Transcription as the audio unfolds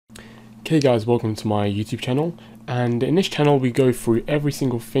Okay guys, welcome to my YouTube channel, and in this channel we go through every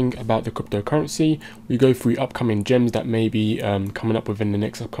single thing about the cryptocurrency. We go through upcoming gems that may be coming up within the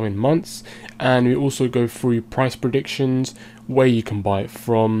next upcoming months, and we also go through price predictions, where you can buy it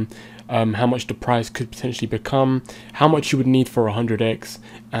from, how much the price could potentially become, how much you would need for 100x,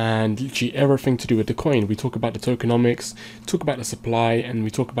 and literally everything to do with the coin. We talk about the tokenomics, talk about the supply, and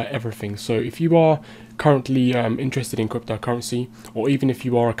we talk about everything. So if you are currently interested in cryptocurrency, or even if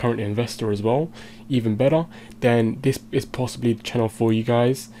you are a current investor as well, even better, then this is possibly the channel for you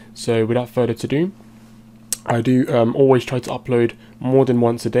guys. So without further ado, I do always try to upload more than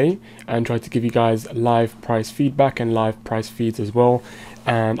once a day and try to give you guys live price feedback and live price feeds as well,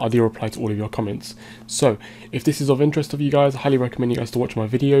 and I do reply to all of your comments. So if this is of interest of you guys, I highly recommend you guys to watch my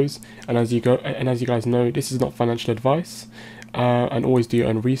videos. And as you guys know, this is not financial advice, and always do your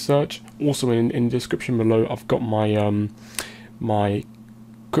own research. Also in the description below, I've got my my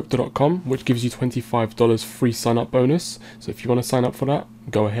crypto.com, which gives you $25 free sign up bonus. So if you want to sign up for that,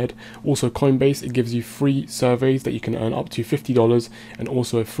 go ahead. Also Coinbase, it gives you free surveys that you can earn up to $50, and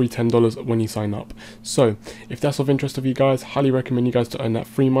also a free $10 when you sign up. So if that's of interest of you guys, highly recommend you guys to earn that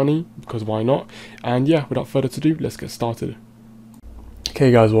free money, because why not? And yeah, without further ado, let's get started.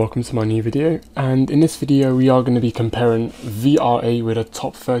 Okay guys, welcome to my new video, and in this video we are going to be comparing VRA with a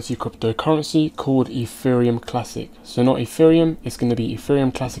top 30 cryptocurrency called Ethereum Classic. So not Ethereum, it's going to be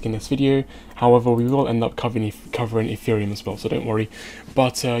Ethereum Classic in this video. However, we will end up covering Ethereum as well, so don't worry.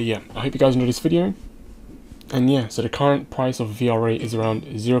 But yeah, I hope you guys enjoyed this video. And yeah, so the current price of VRA is around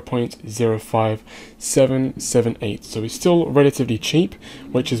 0.05778, so it's still relatively cheap,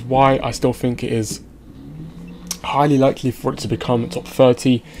 which is why I still think it is highly likely for it to become top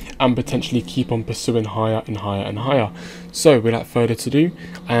 30 and potentially keep on pursuing higher and higher and higher. So without further ado,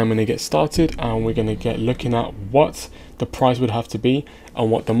 I am going to get started, and we're going to get looking at what the price would have to be and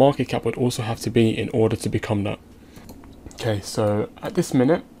what the market cap would also have to be in order to become that. Okay, so at this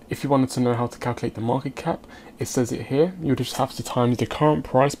minute, if you wanted to know how to calculate the market cap, it says it here. You just have to times the current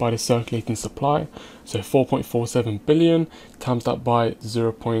price by the circulating supply. So 4.47 billion times that by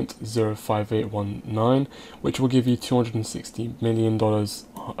 0.05819, which will give you $260 million.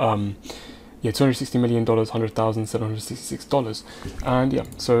 $260 million, $100,766. And yeah,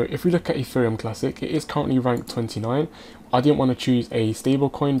 so if we look at Ethereum Classic, it is currently ranked 29. I didn't want to choose a stable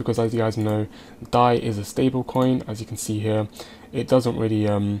coin because, as you guys know, DAI is a stable coin. As you can see here, it doesn't really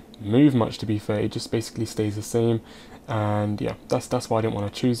move much, to be fair. It just basically stays the same. And yeah, that's why I didn't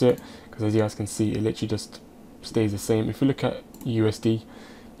want to choose it, because as you guys can see, it literally just stays the same. If you look at USD,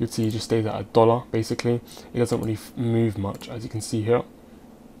 you'll see it just stays at $1 basically. It doesn't really move much, as you can see here.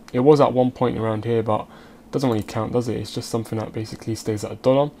 It was at one point around here, but it doesn't really count, does it? It's just something that basically stays at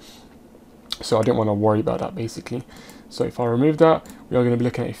 $1. So I didn't want to worry about that basically. So if I remove that, we are going to be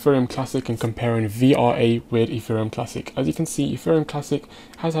looking at Ethereum Classic and comparing VRA with Ethereum Classic. As you can see, Ethereum Classic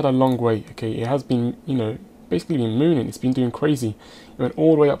has had a long way. Okay, it has been, basically been mooning. It's been doing crazy. It went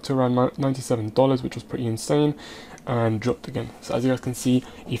all the way up to around $97, which was pretty insane, and dropped again. So as you guys can see,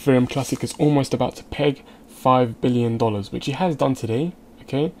 Ethereum Classic is almost about to peg $5 billion, which it has done today.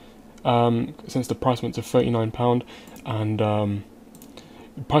 Okay, since the price went to £39, and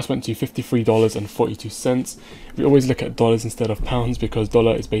the price went to $53.42. We always look at dollars instead of pounds, because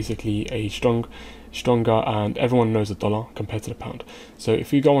dollar is basically a stronger, and everyone knows the dollar compared to the pound. So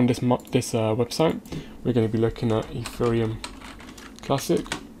if you go on this website, we're going to be looking at Ethereum Classic,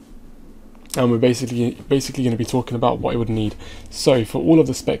 and we're basically going to be talking about what it would need. So for all of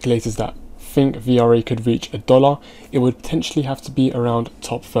the speculators that think VRA could reach $1, it would potentially have to be around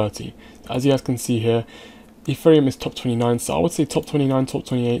top 30. As you guys can see here, Ethereum is top 29, so I would say top 29, top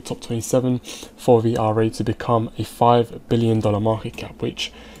 28, top 27 for VRA to become a $5 billion market cap,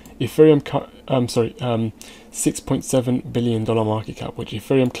 which Ethereum, $6.7 billion market cap, which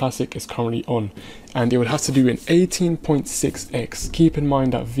Ethereum Classic is currently on, and it would have to do an 18.6x. Keep in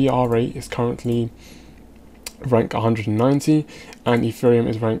mind that VRA is currently rank 190 and Ethereum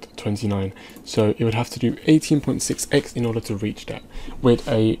is ranked 29, so it would have to do 18.6x in order to reach that, with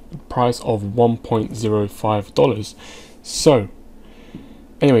a price of $1.05. So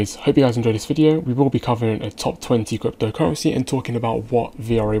anyways, hope you guys enjoyed this video. We will be covering a top 20 cryptocurrency and talking about what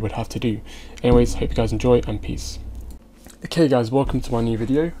VRA would have to do. Anyways, hope you guys enjoy, and peace. Okay guys, welcome to my new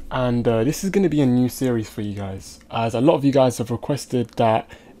video, and this is going to be a new series for you guys, as a lot of you guys have requested that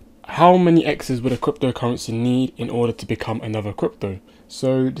how many X's would a cryptocurrency need in order to become another crypto.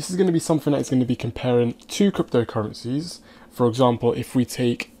 So this is going to be something that is going to be comparing two cryptocurrencies. For example, if we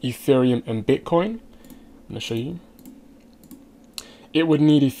take Ethereum and Bitcoin, I'm going to show you. It would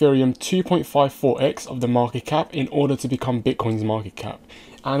need Ethereum 2.54x of the market cap in order to become Bitcoin's market cap.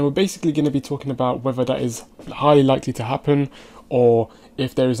 and we're basically going to be talking about whether that is highly likely to happen or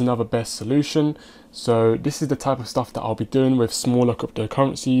if there is another best solution. So this is the type of stuff that I'll be doing with smaller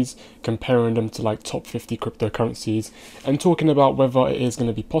cryptocurrencies, comparing them to like top 50 cryptocurrencies, and talking about whether it is going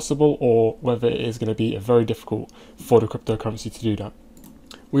to be possible or whether it is going to be very difficult for the cryptocurrency to do that.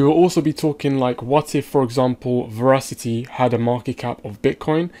 We will also be talking like, what if, for example, Verasity had a market cap of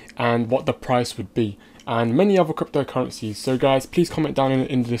Bitcoin and what the price would be, and many other cryptocurrencies. So guys, please comment down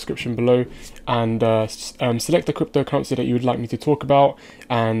in the description below and select the cryptocurrency that you would like me to talk about,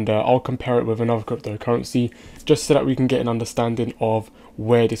 and I'll compare it with another cryptocurrency just so that we can get an understanding of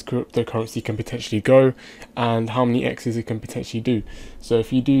where this cryptocurrency can potentially go and how many X's it can potentially do. So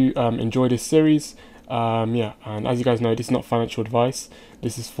if you do enjoy this series, yeah, and as you guys know, this is not financial advice.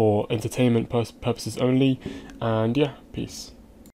 This is for entertainment purposes only, and yeah, peace.